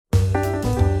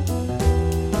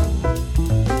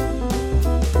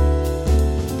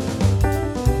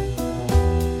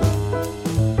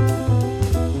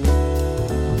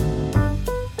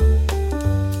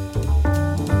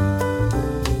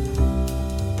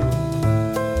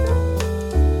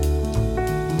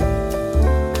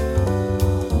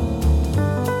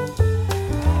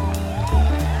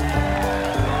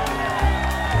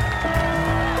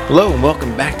Hello and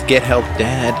welcome back to Get Help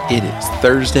Dad. It is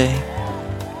Thursday,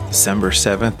 December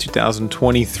 7th,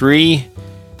 2023.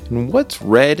 And what's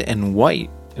red and white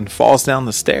and falls down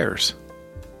the stairs?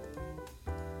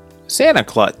 Santa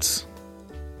Klutz.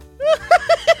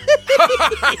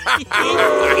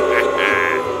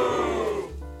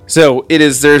 So it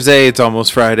is Thursday. It's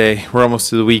almost Friday. We're almost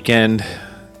to the weekend.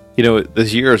 You know,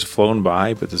 this year has flown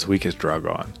by, but this week has drug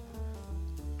on.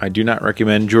 I do not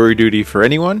recommend jury duty for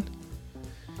anyone.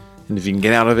 And if you can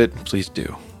get out of it, please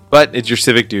do. But it's your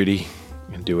civic duty,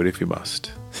 and do it if you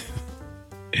must.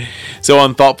 So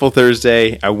on Thoughtful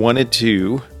Thursday, I wanted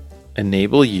to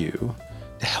enable you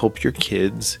to help your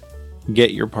kids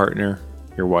get your partner,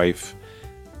 your wife,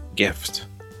 gift.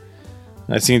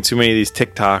 I've seen too many of these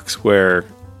TikToks where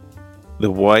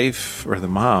the wife or the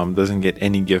mom doesn't get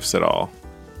any gifts at all.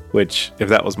 Which, if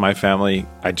that was my family,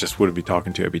 I just wouldn't be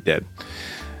talking to you. I'd be dead.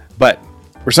 But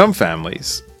for some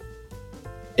families,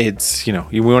 it's,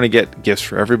 you want to get gifts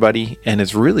for everybody, and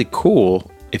it's really cool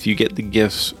if you get the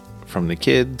gifts from the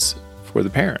kids for the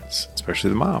parents, especially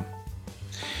the mom.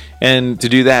 And to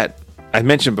do that, I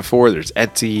mentioned before, there's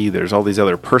Etsy, there's all these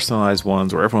other personalized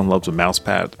ones where everyone loves a mouse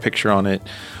pad with a picture on it,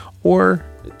 or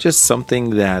just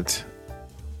something that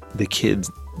the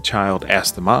child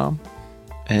asks the mom,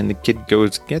 and the kid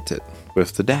goes gets it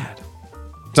with the dad.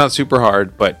 It's not super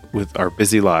hard, but with our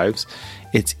busy lives,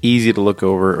 it's easy to look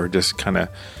over or just kind of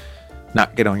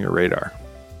not get on your radar.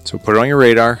 So put it on your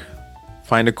radar,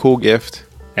 find a cool gift,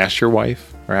 ask your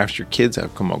wife or ask your kids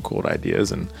have come up with cool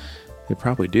ideas, and they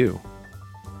probably do.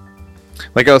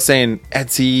 Like I was saying,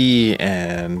 Etsy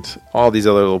and all these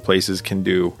other little places can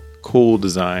do cool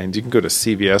designs. You can go to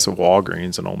CVS or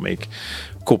Walgreens and it'll make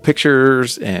cool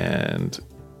pictures and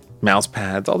mouse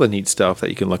pads, all the neat stuff that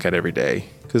you can look at every day,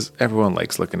 because everyone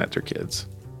likes looking at their kids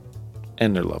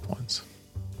and their loved ones.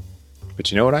 But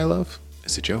you know what I love?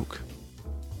 It's a joke.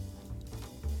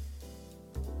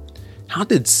 How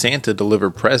did Santa deliver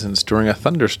presents during a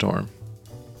thunderstorm?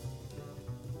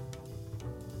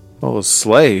 Well, a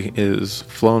sleigh is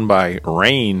flown by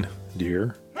rain,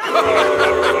 dear.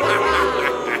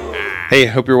 Hey,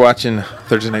 I hope you're watching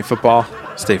Thursday Night Football.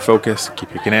 Stay focused.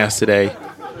 Keep kicking ass today.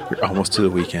 You're almost to the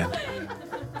weekend.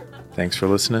 Thanks for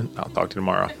listening. I'll talk to you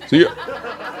tomorrow. See ya.